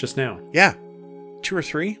 Just now? Yeah. 2 or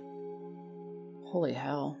 3. Holy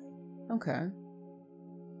hell. Okay.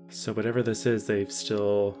 So whatever this is, they've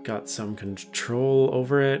still got some control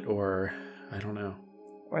over it, or I don't know.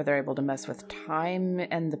 Or they're able to mess with time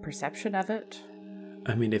and the perception of it.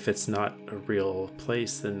 I mean, if it's not a real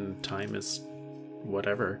place, then time is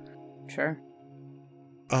whatever. Sure.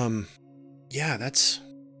 Yeah, that's...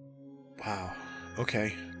 Wow.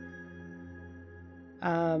 Okay.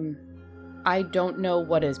 I don't know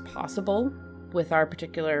what is possible with our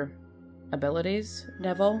particular abilities,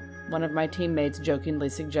 Neville. One of my teammates jokingly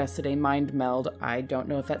suggested a mind meld. I don't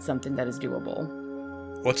know if that's something that is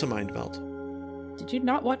doable. What's a mind meld? Did you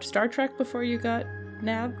not watch Star Trek before you got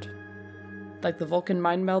nabbed? Like the Vulcan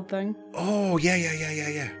mind meld thing? Oh,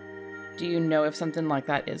 yeah. Do you know if something like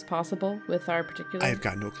that is possible with our particular... I've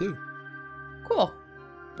got no clue. Cool.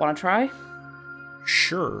 Want to try?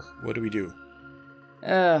 Sure. What do we do?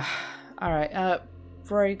 Alright.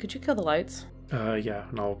 Rory, could you kill the lights? Yeah,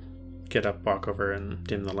 and I'll get up, walk over, and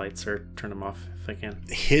dim the lights or turn them off if I can.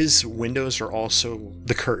 His windows are also,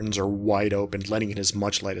 the curtains are wide open, letting in as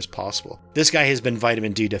much light as possible. This guy has been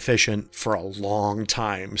vitamin D deficient for a long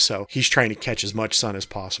time, so he's trying to catch as much sun as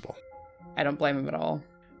possible. I don't blame him at all.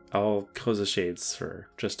 I'll close the shades for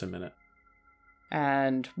just a minute.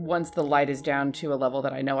 And once the light is down to a level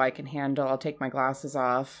that I know I can handle, I'll take my glasses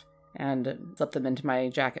off and slip them into my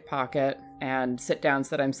jacket pocket and sit down so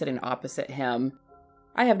that I'm sitting opposite him.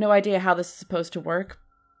 I have no idea how this is supposed to work,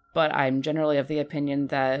 but I'm generally of the opinion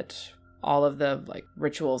that all of the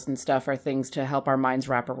rituals and stuff are things to help our minds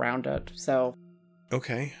wrap around it. So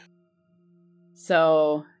Okay.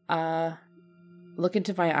 So, look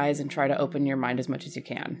into my eyes and try to open your mind as much as you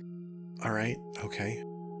can. All right. Okay.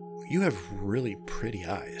 You have really pretty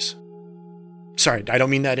eyes. Sorry, I don't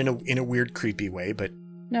mean that in a weird, creepy way, but...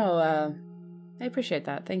 No, I appreciate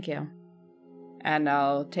that. Thank you. And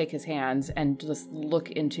I'll take his hands and just look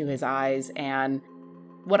into his eyes, and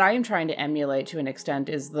what I am trying to emulate to an extent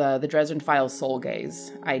is the Dresden Files soul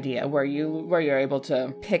gaze idea, where you're able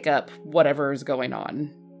to pick up whatever is going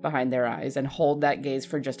on behind their eyes and hold that gaze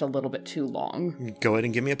for just a little bit too long. Go ahead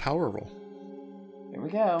and give me a power roll. Here we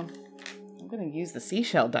go. I'm going to use the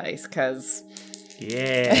seashell dice, because...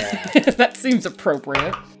 Yeah. that seems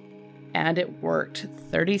appropriate. And it worked.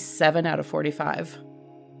 37 out of 45.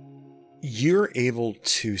 You're able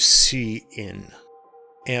to see in,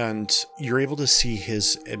 and you're able to see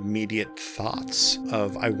his immediate thoughts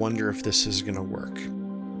of, I wonder if this is going to work.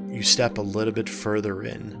 You step a little bit further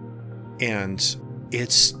in, and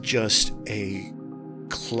it's just a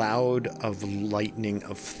cloud of lightning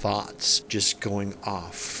of thoughts just going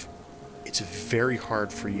off. It's very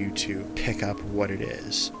hard for you to pick up what it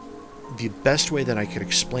is. The best way that I could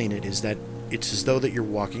explain it is that it's as though that you're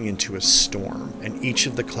walking into a storm, and each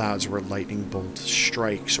of the clouds where lightning bolt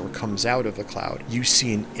strikes or comes out of a cloud, you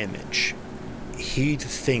see an image. He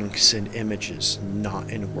thinks in images, not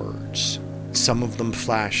in words. Some of them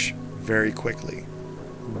flash very quickly.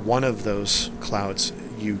 One of those clouds,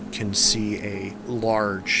 you can see a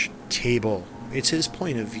large table. It's his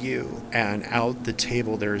point of view, and out the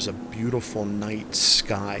table there's a beautiful night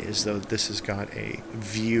sky, as though this has got a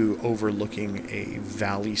view overlooking a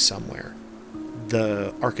valley somewhere.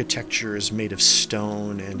 The architecture is made of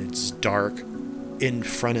stone and it's dark. In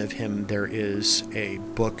front of him there is a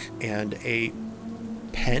book and a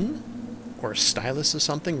pen or a stylus of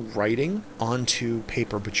something writing onto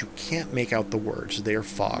paper, but you can't make out the words. They are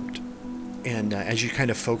fogged. And as you kind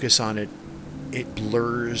of focus on it, it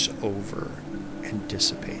blurs over and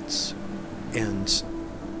dissipates. And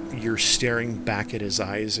you're staring back at his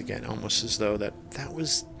eyes again, almost as though that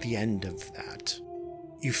was the end of that.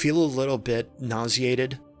 You feel a little bit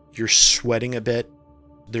nauseated. You're sweating a bit.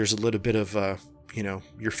 There's a little bit of,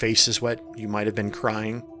 your face is wet. You might have been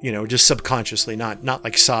crying, just subconsciously, not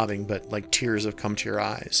like sobbing, but like tears have come to your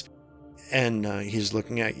eyes. And he's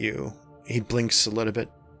looking at you. He blinks a little bit.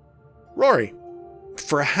 Rory,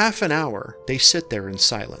 for a half an hour, they sit there in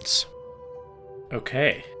silence.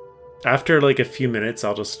 Okay. After a few minutes,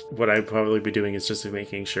 what I'd probably be doing is just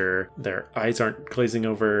making sure their eyes aren't glazing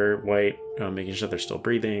over white, making sure they're still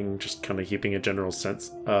breathing, just kind of keeping a general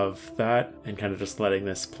sense of that and kind of just letting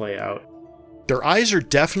this play out. Their eyes are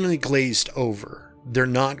definitely glazed over. They're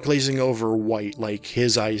not glazing over white like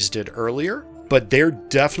his eyes did earlier, but they're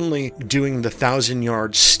definitely doing the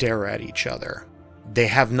 1,000-yard stare at each other. They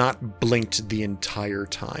have not blinked the entire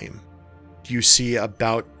time. You see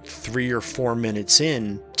about 3 or 4 minutes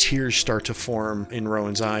in, tears start to form in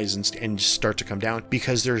Rowan's eyes and start to come down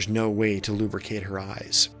because there's no way to lubricate her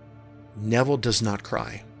eyes. Neville does not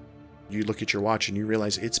cry. You look at your watch and you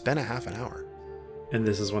realize it's been a half an hour. And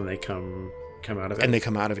this is when they come out of it? And they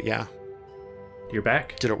come out of it, yeah. You're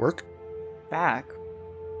back? Did it work? Back.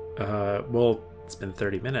 Well, it's been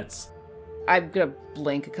 30 minutes. I'm gonna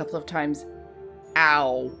blink a couple of times.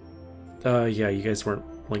 Ow. Yeah, you guys weren't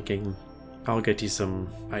blinking. I'll get you some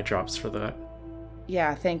eye drops for that.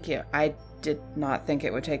 Yeah, thank you. I did not think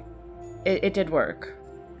it would take... It did work.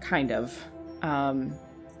 Kind of.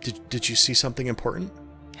 Did you see something important?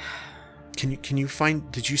 Can you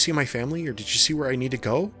find... Did you see my family, or did you see where I need to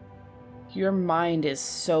go? Your mind is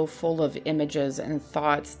so full of images and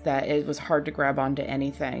thoughts that it was hard to grab onto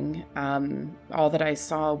anything. All that I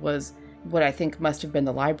saw was what I think must have been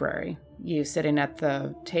the library. You sitting at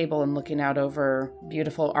the table and looking out over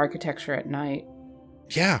beautiful architecture at night.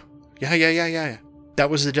 Yeah. That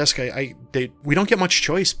was the desk we don't get much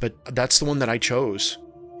choice, but that's the one that I chose.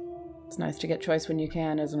 It's nice to get choice when you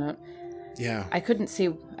can, isn't it? Yeah. I couldn't see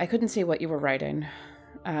what you were writing.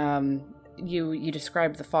 You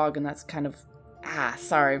described the fog, and that's kind of...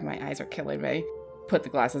 sorry, my eyes are killing me. Put the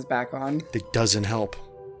glasses back on. It doesn't help.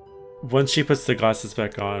 Once she puts the glasses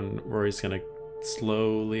back on, Rory's gonna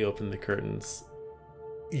slowly open the curtains.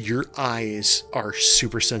 Your eyes are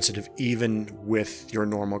super sensitive, even with your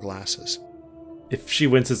normal glasses. If she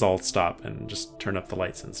winces, I'll stop and just turn up the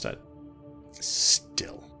lights instead.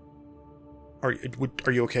 Still. Are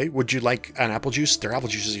you okay? Would you like an apple juice? Their apple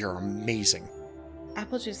juices here are amazing.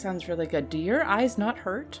 Apple juice sounds really good. Do your eyes not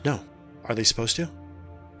hurt? No. Are they supposed to?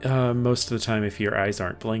 Most of the time, if your eyes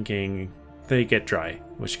aren't blinking, they get dry,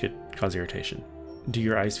 which could cause irritation. Do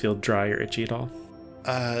your eyes feel dry or itchy at all?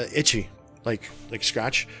 Itchy. Like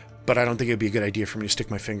scratch. But I don't think it'd be a good idea for me to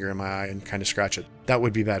stick my finger in my eye and kind of scratch it. That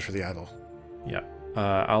would be bad for the eyeball. Yeah.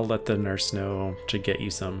 I'll let the nurse know to get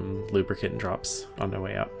you some lubricant drops on their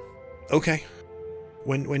way out. Okay.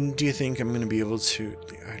 When do you think I'm going to be able to...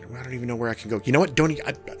 I don't even know where I can go. You know what?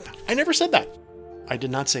 I never said that. I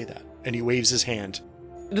did not say that. And he waves his hand.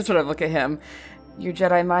 Just sort of look at him. Your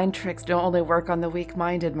Jedi mind tricks don't only work on the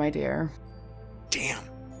weak-minded, my dear. Damn.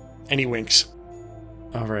 And he winks.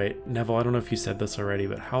 All right. Neville, I don't know if you said this already,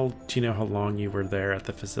 but do you know how long you were there at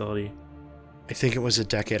the facility? I think it was a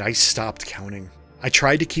decade. I stopped counting. I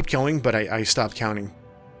tried to keep going, but I stopped counting.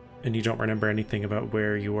 And you don't remember anything about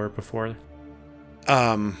where you were before?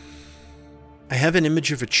 I have an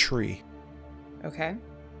image of a tree. Okay.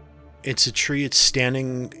 It's a tree. It's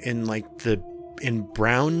standing in in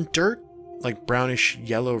brown dirt, like brownish,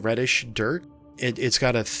 yellow, reddish dirt. It's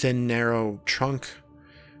got a thin, narrow trunk,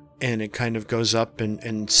 and it kind of goes up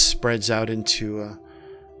and spreads out into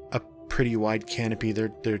a pretty wide canopy.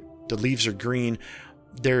 The leaves are green.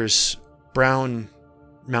 There's brown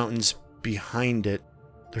mountains behind it.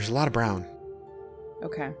 There's a lot of brown.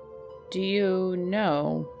 Okay. Do you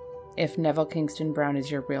know if Neville Kingston Brown is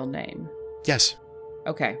your real name? Yes.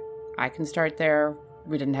 Okay. I can start there.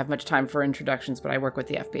 We didn't have much time for introductions, but I work with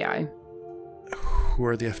the FBI. Who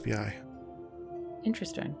are the FBI?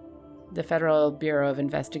 Interesting. The Federal Bureau of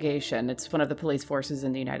Investigation. It's one of the police forces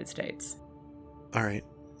in the United States. All right.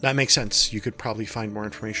 That makes sense. You could probably find more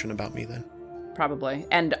information about me then. Probably.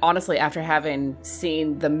 And honestly, after having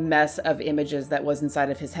seen the mess of images that was inside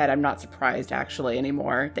of his head, I'm not surprised actually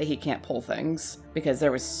anymore that he can't pull things, because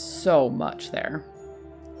there was so much there.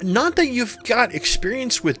 Not that you've got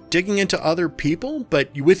experience with digging into other people, but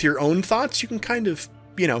with your own thoughts, you can kind of,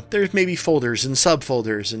 there's maybe folders and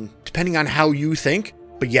subfolders, and depending on how you think.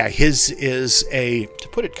 But yeah, his is to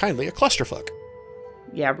put it kindly, a clusterfuck.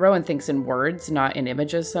 Yeah, Rowan thinks in words, not in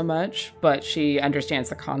images so much, but she understands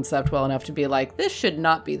the concept well enough to be like, this should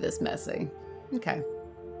not be this messy. Okay.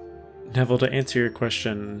 Neville, to answer your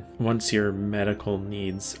question, once your medical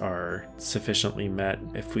needs are sufficiently met,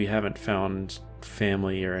 if we haven't found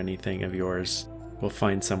family or anything of yours, we'll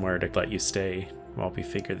find somewhere to let you stay while we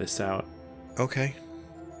figure this out. Okay.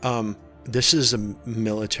 This is a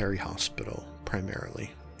military hospital,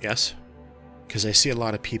 primarily. Yes? Because I see a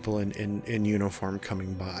lot of people in uniform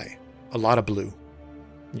coming by. A lot of blue.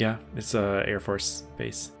 Yeah, it's a Air Force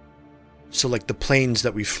base. So like the planes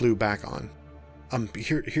that we flew back on.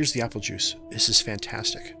 Here's the apple juice. This is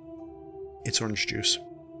fantastic. It's orange juice.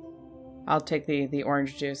 I'll take the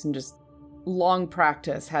orange juice, and just long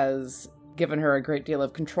practice has given her a great deal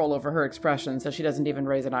of control over her expression, so she doesn't even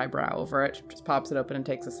raise an eyebrow over it. She just pops it open and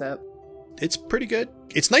takes a sip. It's pretty good.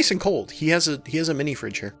 It's nice and cold. He has a mini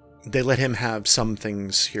fridge here. They let him have some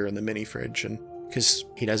things here in the mini fridge, and because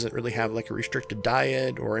he doesn't really have like a restricted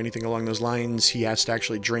diet or anything along those lines, he has to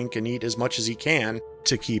actually drink and eat as much as he can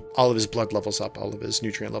to keep all of his blood levels up, all of his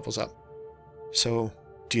nutrient levels up. So,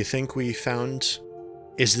 do you think we found...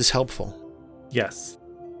 Is this helpful? Yes.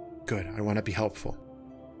 Good. I want to be helpful.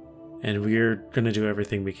 And we're going to do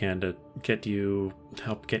everything we can to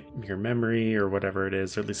help get your memory or whatever it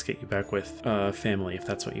is, or at least get you back with family if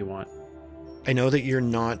that's what you want. I know that you're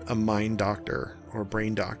not a mind doctor or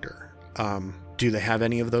brain doctor. Do they have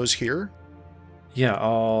any of those here? Yeah,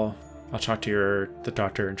 I'll talk to the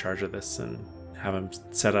doctor in charge of this and have him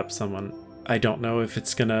set up someone. I don't know if it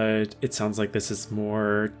sounds like this is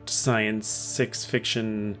more science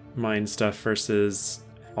fiction mind stuff versus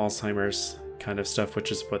Alzheimer's kind of stuff,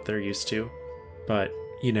 which is what they're used to. But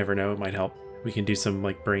you never know, it might help. We can do some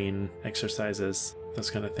like brain exercises,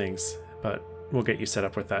 those kind of things. But we'll get you set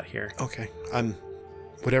up with that here. Okay.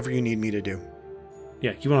 Whatever you need me to do.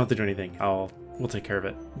 Yeah, you won't have to do anything. We'll take care of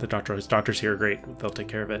it. The doctors here are great. They'll take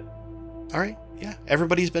care of it. All right. Yeah.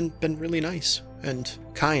 Everybody's been really nice and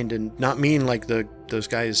kind and not mean like those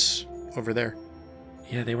guys over there.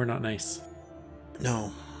 Yeah, they were not nice.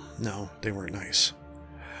 No, they weren't nice.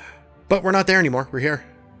 But we're not there anymore. We're here.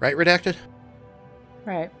 Right, Redacted?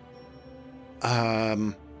 Right.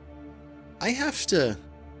 I have to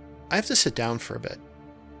sit down for a bit.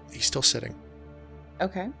 He's still sitting.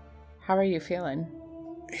 Okay. How are you feeling?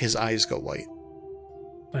 His eyes go white.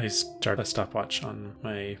 I start a stopwatch on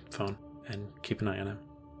my phone and keep an eye on him.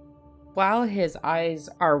 While his eyes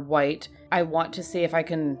are white, I want to see if I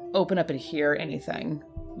can open up and hear anything.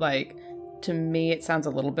 Like, to me, it sounds a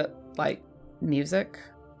little bit like music.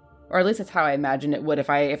 Or at least that's how I imagine it would if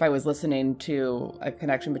I was listening to a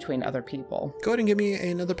connection between other people. Go ahead and give me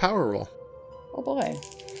another power roll. Oh boy.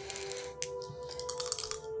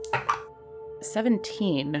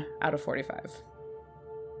 17 out of 45.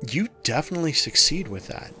 You definitely succeed with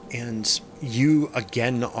that. And you,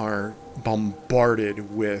 again, are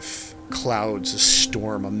bombarded with clouds, a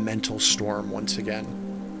storm, a mental storm once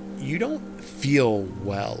again. You don't feel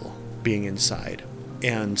well being inside.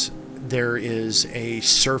 And there is a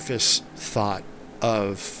surface thought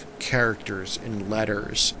of characters and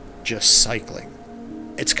letters just cycling.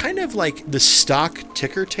 It's kind of like the stock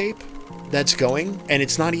ticker tape that's going, and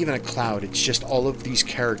it's not even a cloud, it's just all of these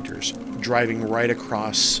characters driving right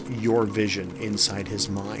across your vision inside his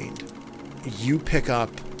mind. You pick up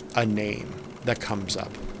a name that comes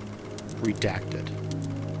up. Redacted.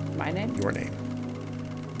 My name? Your name.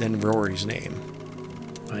 Then Rory's name.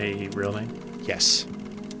 My real name? Yes.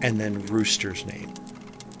 And then Rooster's name.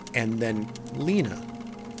 And then Lena.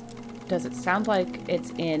 Does it sound like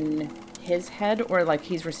it's in his head or like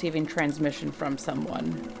he's receiving transmission from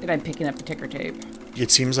someone and I'm picking up the ticker tape?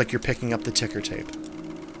 It seems like you're picking up the ticker tape.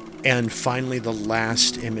 And finally, the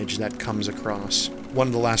last image that comes across, one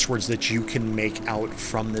of the last words that you can make out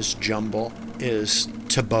from this jumble is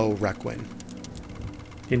Tabo Requin.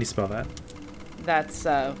 Can you spell that? That's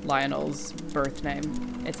Lionel's birth name.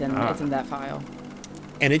 It's in that file.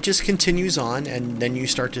 And it just continues on, and then you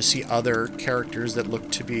start to see other characters that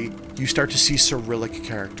look to be... You start to see Cyrillic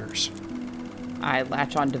characters. I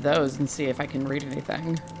latch onto those and see if I can read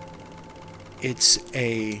anything. It's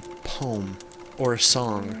a poem or a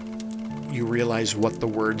song. You realize what the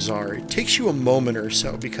words are. It takes you a moment or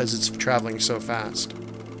so because it's traveling so fast.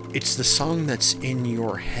 It's the song that's in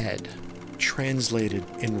your head, translated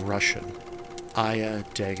in Russian. Aya,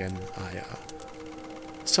 Dagan, Aya.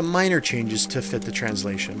 Some minor changes to fit the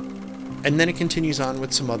translation. And then it continues on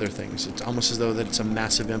with some other things. It's almost as though that it's a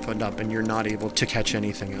massive info dump and you're not able to catch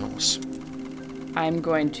anything else. I'm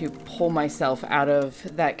going to pull myself out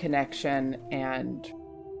of that connection, and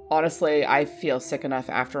honestly, I feel sick enough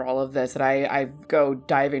after all of this that I go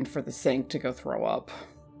diving for the sink to go throw up.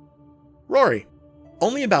 Rory.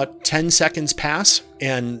 Only about 10 seconds pass,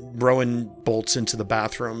 and Rowan bolts into the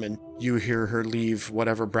bathroom, and you hear her leave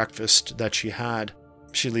whatever breakfast that she had.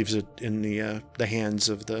 She leaves it in the hands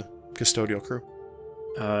of the custodial crew.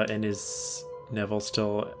 And is Neville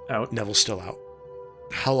still out? Neville's still out.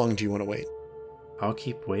 How long do you want to wait? I'll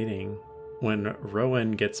keep waiting. When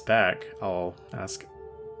Rowan gets back, I'll ask,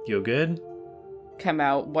 "You good?" Come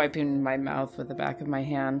out, wiping my mouth with the back of my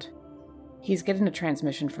hand. He's getting a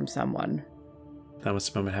transmission from someone. That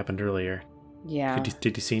must have happened earlier. Yeah.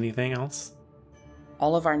 Did you see anything else?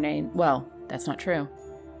 All of our name... Well, that's not true.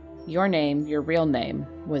 Your name, your real name,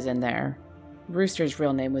 was in there. Rooster's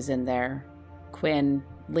real name was in there. Quinn,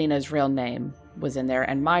 Lena's real name, was in there,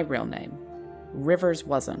 and my real name. Rivers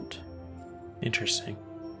wasn't. Interesting.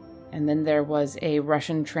 And then there was a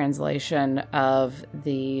Russian translation of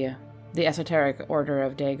the Esoteric Order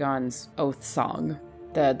of Dagon's Oath song.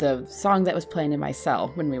 The song that was playing in my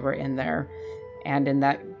cell when we were in there. And in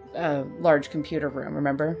that large computer room,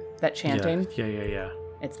 remember? That chanting? Yeah.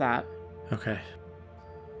 It's that. Okay.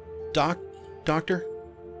 Doctor?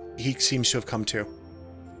 He seems to have come to.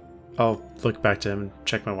 I'll look back to him and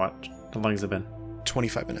check my watch. How long has it been?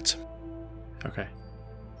 25 minutes. Okay.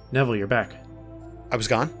 Neville, you're back. I was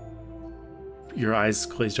gone? Your eyes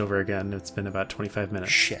glazed over again. It's been about 25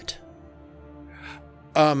 minutes. Shit.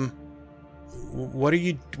 What are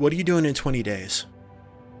you doing in 20 days?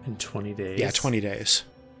 In 20 days? Yeah, 20 days.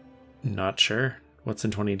 Not sure. What's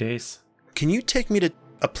in 20 days? Can you take me to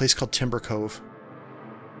a place called Timber Cove?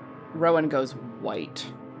 Rowan goes white.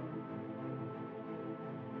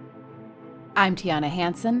 I'm Tiana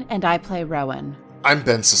Hansen, and I play Rowan. I'm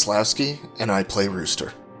Ben Sislowski, and I play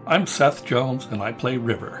Rooster. I'm Seth Jones, and I play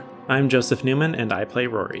River. I'm Joseph Newman, and I play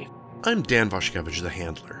Rory. I'm Dan Vashkevich, the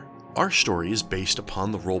Handler. Our story is based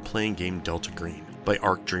upon the role-playing game Delta Green by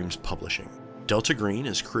Arc Dreams Publishing. Delta Green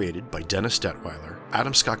is created by Dennis Detweiler,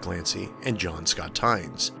 Adam Scott Glancy, and John Scott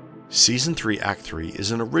Tynes. Season 3, Act 3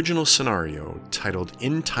 is an original scenario titled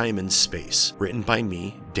In Time and Space, written by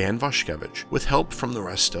me, Dan Vashkevich, with help from the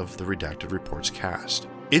rest of the Redacted Reports cast.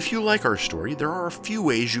 If you like our story, there are a few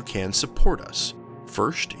ways you can support us.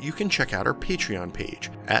 First, you can check out our Patreon page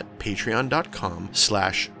at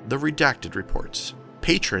patreon.com/theredactedreports.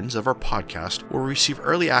 Patrons of our podcast will receive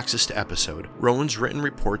early access to episode, Rowan's written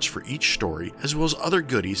reports for each story, as well as other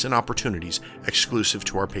goodies and opportunities exclusive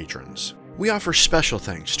to our patrons. We offer special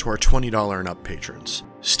thanks to our $20 and up patrons: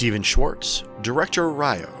 Stephen Schwartz, Director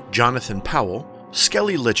Arayo, Jonathan Powell,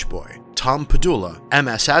 Skelly Lichboy, Tom Padula,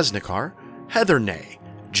 MS Asnikar, Heather Ney,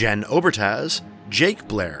 Jen Obertaz, Jake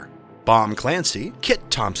Blair, Baum Clancy, Kit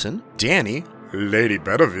Thompson, Danny, Lady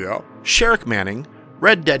Bedivere, Sherrick Manning,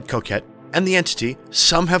 Red Dead Coquette, and the entity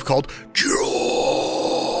some have called George.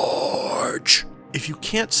 If you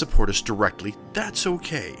can't support us directly, that's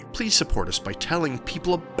okay. Please support us by telling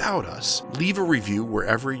people about us. Leave a review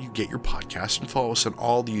wherever you get your podcast and follow us on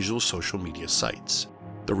all the usual social media sites.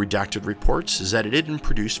 The Redacted Reports is edited and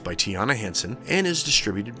produced by Tiana Hansen and is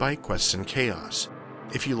distributed by Quests and Chaos.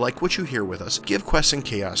 If you like what you hear with us, give Quests and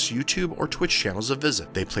Chaos YouTube or Twitch channels a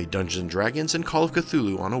visit. They play Dungeons & Dragons and Call of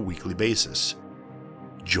Cthulhu on a weekly basis.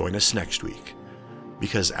 Join us next week,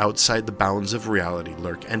 because outside the bounds of reality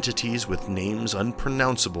lurk entities with names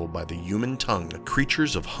unpronounceable by the human tongue,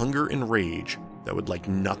 creatures of hunger and rage that would like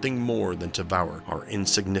nothing more than to devour our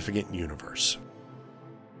insignificant universe.